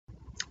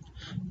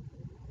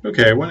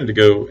Okay, I wanted to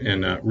go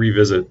and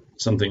revisit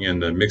something in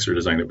the mixer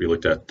design that we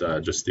looked at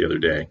just the other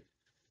day.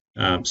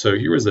 So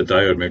here was the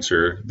diode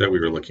mixer that we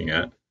were looking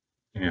at,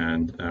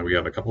 and we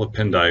have a couple of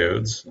pin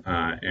diodes,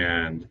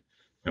 and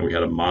we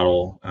had a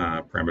model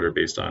parameter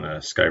based on a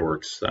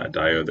Skyworks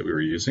diode that we were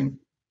using.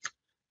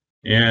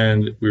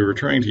 And we were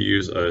trying to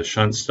use a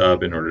shunt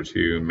stub in order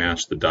to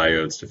match the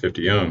diodes to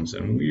 50 ohms.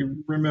 And we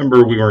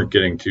remember we weren't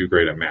getting too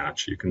great a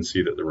match. You can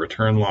see that the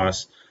return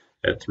loss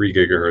at 3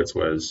 gigahertz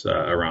was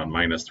around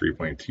minus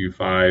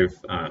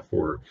 3.25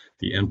 for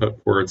the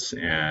input ports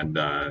and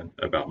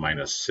about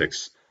minus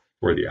 6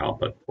 for the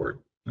output port.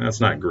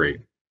 That's not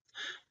great.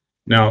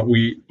 Now,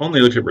 we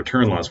only looked at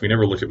return loss. We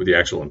never looked at what the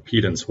actual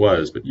impedance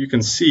was, but you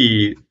can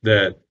see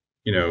that,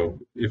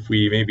 if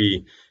we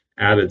maybe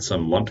added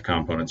some lumped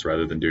components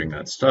rather than doing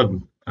that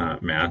stub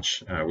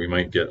match, we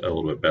might get a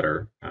little bit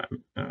better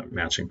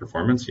matching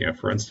performance.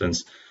 For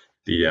instance,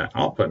 the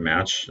output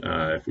match,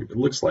 it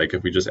looks like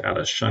if we just add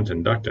a shunt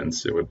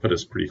inductance, it would put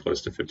us pretty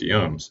close to 50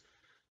 ohms,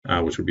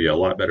 which would be a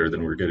lot better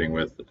than we're getting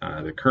with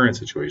the current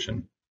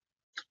situation.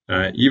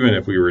 Even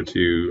if we were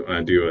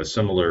to do a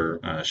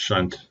similar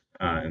shunt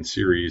and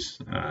series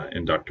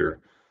inductor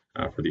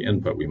for the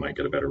input, we might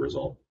get a better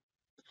result.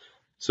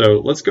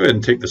 So let's go ahead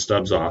and take the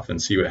stubs off and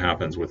see what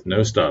happens with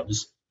no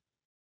stubs.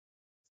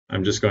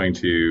 I'm just going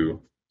to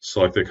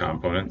select the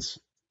components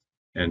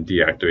and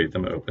deactivate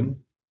them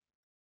open.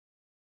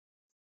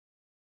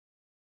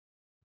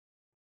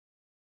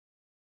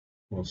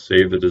 We'll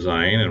save the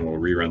design and we'll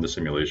rerun the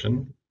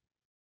simulation.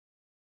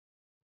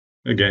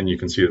 Again, you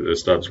can see that the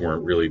stubs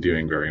weren't really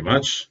doing very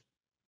much.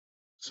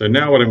 So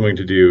now what I'm going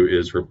to do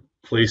is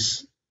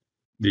replace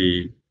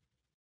the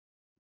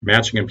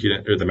matching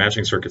impedance or the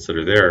matching circuits that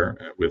are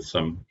there with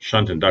some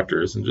shunt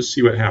inductors and just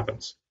see what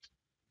happens.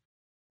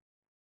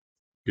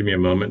 Give me a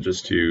moment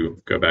just to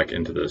go back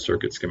into the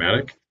circuit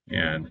schematic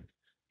and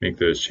make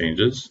those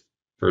changes.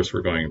 First,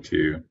 we're going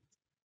to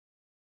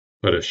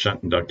put a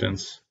shunt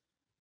inductance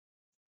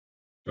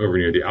over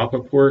near the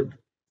output port.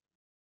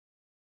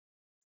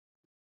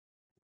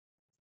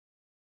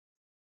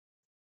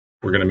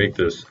 We're going to make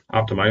this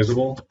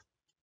optimizable,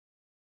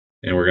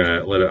 and we're going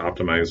to let it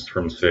optimize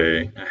from,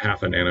 say, a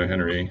half a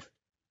nanohenry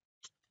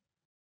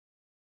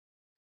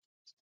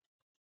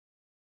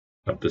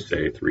up to,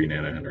 say, 3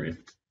 nanohenry.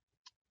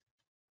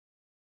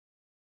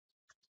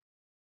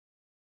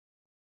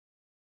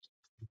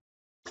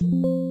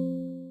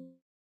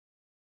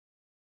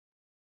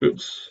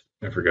 Oops,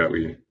 I forgot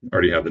we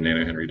already have the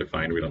nanohenry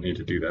defined. We don't need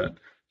to do that.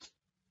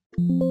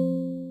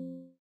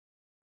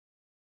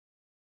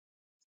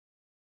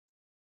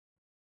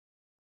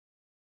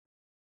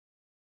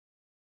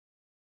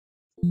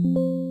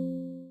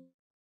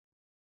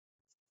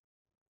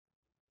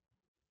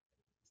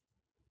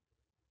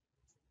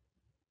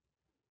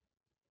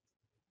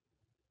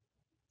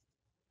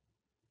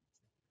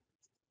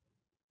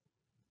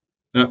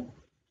 No,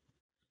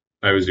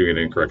 I was doing it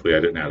incorrectly. I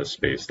didn't add a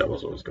space. That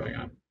was what was going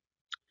on.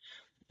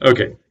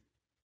 Okay,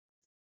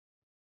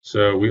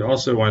 so we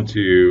also want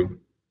to,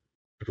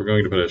 if we're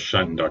going to put a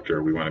shunt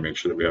inductor, we want to make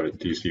sure that we have it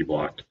DC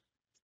blocked.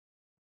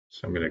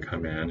 So I'm going to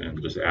come in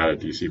and just add a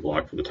DC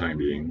block for the time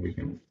being. We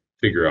can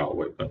figure out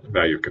what the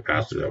value of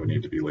capacitor that would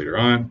need to be later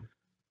on.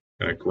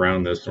 I'm going to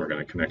ground this and we're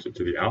going to connect it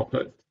to the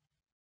output.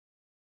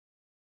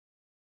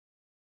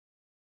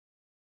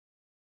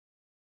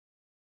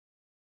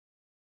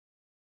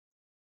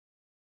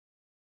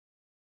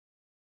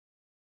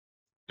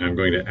 And I'm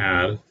going to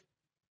add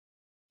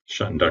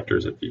shunt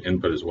inductors at the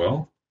input as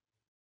well.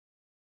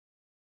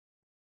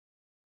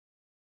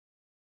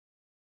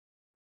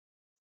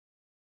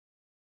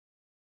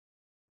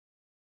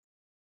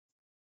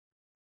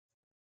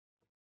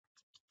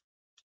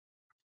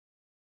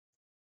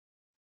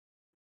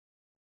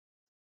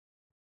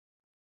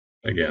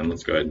 Again,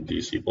 let's go ahead and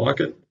DC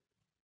block it.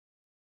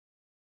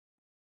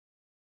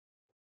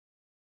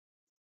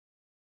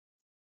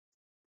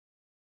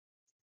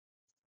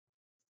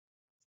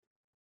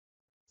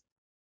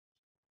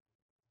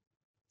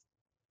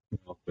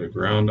 I'll put a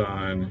ground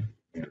on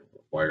and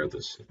wire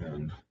this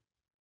in.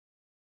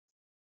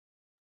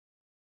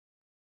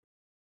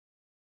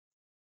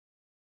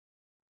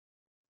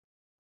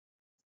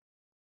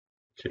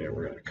 Okay,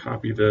 we're going to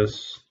copy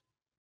this.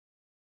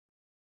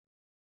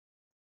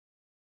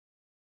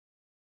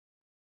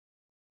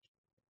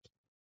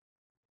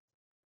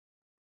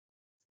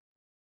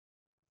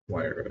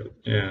 Wire it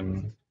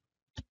in.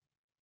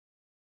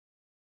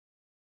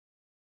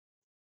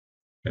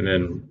 And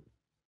then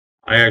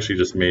I actually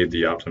just made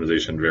the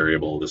optimization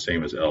variable the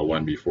same as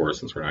L1 before,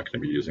 since we're not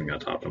going to be using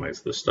that to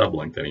optimize the stub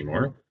length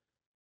anymore.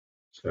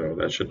 So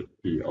that should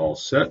be all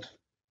set.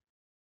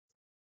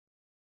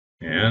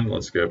 And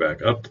let's go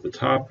back up to the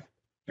top.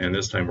 And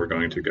this time we're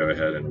going to go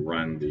ahead and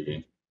run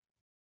the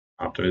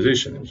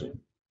optimization engine.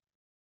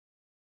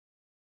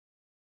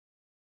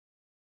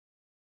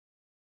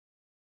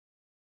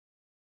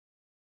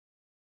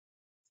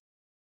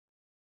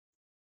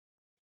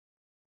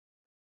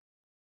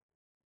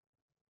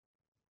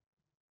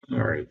 All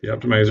right, the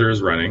optimizer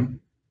is running.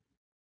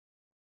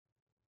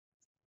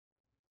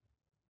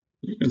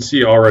 You can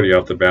see already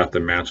off the bat the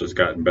match has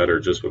gotten better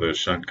just with those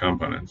shunt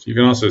components. You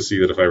can also see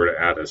that if I were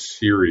to add a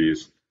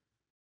series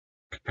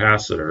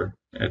capacitor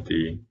at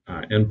the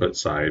input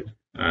side,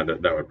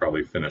 that would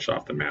probably finish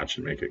off the match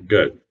and make it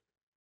good.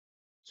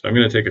 So I'm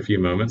going to take a few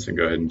moments and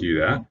go ahead and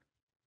do that.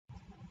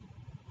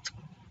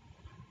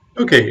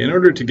 Okay, in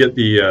order to get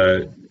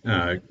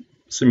the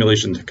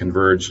simulation to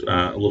converge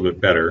a little bit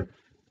better,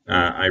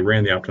 I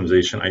ran the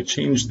optimization. I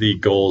changed the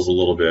goals a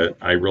little bit.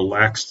 I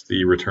relaxed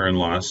the return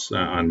loss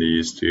on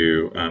these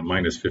to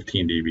minus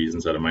 15 dBs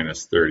instead of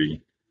minus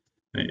 30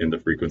 in the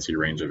frequency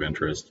range of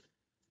interest.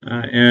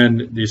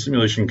 And the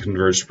simulation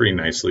converged pretty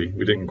nicely.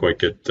 We didn't quite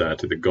get to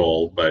the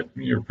goal, but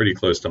you're pretty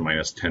close to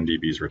minus 10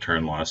 dBs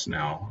return loss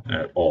now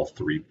at all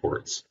 3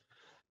 ports.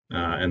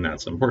 And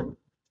that's important.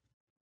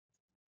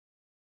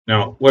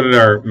 Now, what did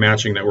our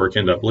matching network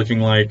end up looking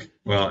like?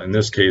 Well, in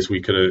this case,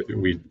 we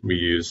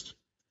used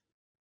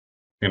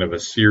kind of a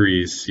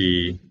series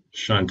C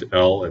shunt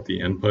L at the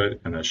input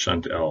and a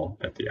shunt L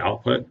at the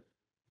output.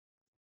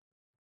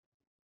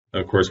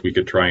 Of course, we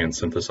could try and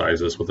synthesize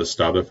this with a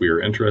stub if we were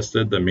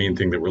interested. The main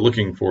thing that we're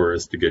looking for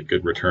is to get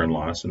good return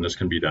loss, and this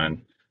can be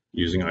done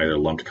using either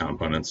lumped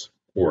components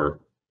or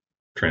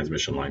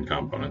transmission line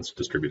components,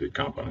 distributed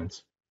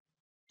components.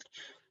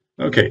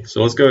 Okay,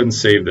 so let's go ahead and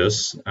save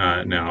this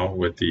now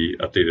with the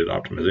updated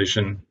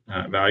optimization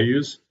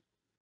values.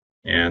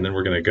 And then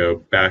we're going to go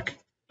back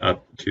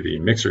up to the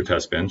mixer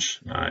test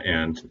bench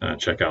and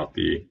check out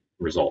the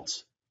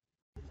results.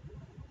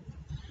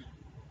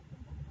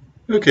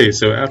 Okay,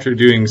 so after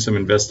doing some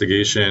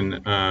investigation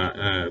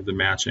of the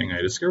matching,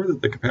 I discovered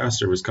that the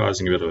capacitor was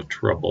causing a bit of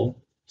trouble.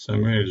 So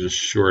I'm going to just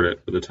short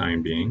it for the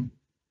time being.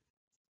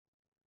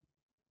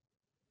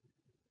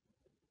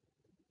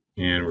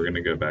 And we're going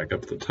to go back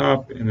up to the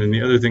top. And then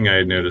the other thing I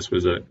had noticed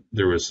was that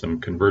there was some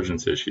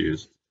convergence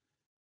issues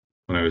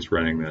when I was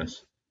running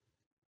this.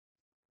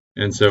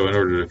 And so in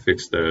order to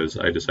fix those,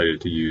 I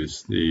decided to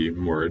use the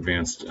more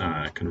advanced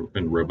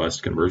and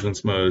robust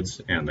convergence modes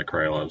and the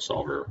Krylov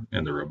solver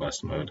in the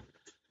robust mode.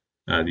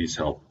 These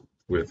help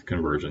with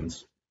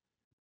convergence.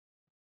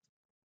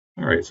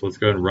 All right, so let's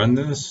go ahead and run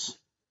this.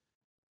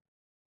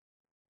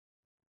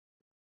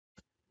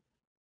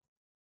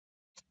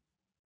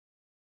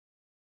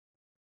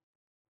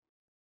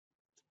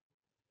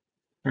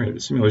 All right, the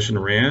simulation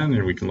ran,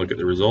 and we can look at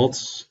the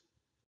results.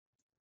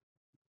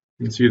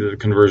 You can see that the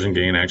conversion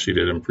gain actually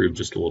did improve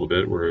just a little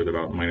bit. We're at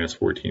about minus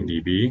 14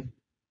 dB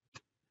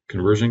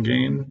conversion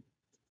gain.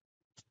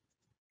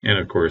 And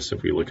of course,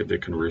 if we look at the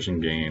conversion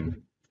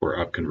gain for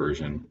up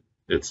conversion,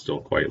 it's still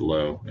quite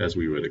low, as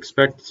we would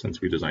expect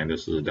since we designed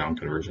this as a down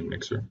conversion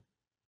mixer.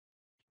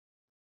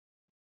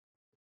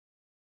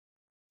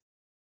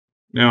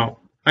 Now,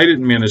 I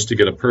didn't manage to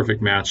get a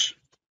perfect match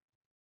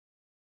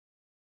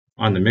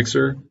on the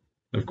mixer.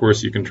 Of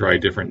course, you can try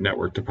different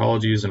network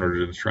topologies in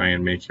order to try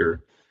and make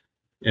your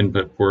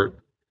input port,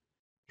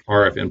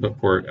 RF input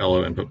port,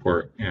 LO input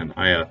port, and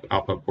IF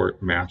output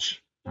port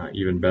match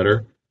even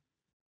better.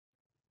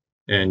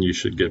 And you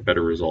should get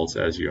better results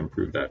as you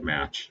improve that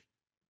match.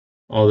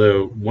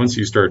 Although once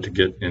you start to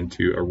get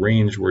into a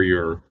range where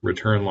your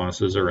return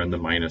losses are in the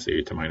minus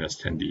 8 to minus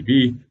 10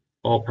 dB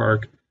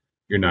ballpark,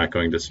 you're not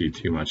going to see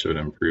too much of an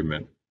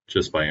improvement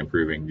just by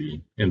improving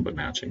the input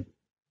matching.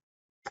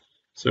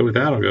 So with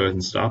that, I'll go ahead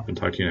and stop and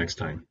talk to you next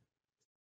time.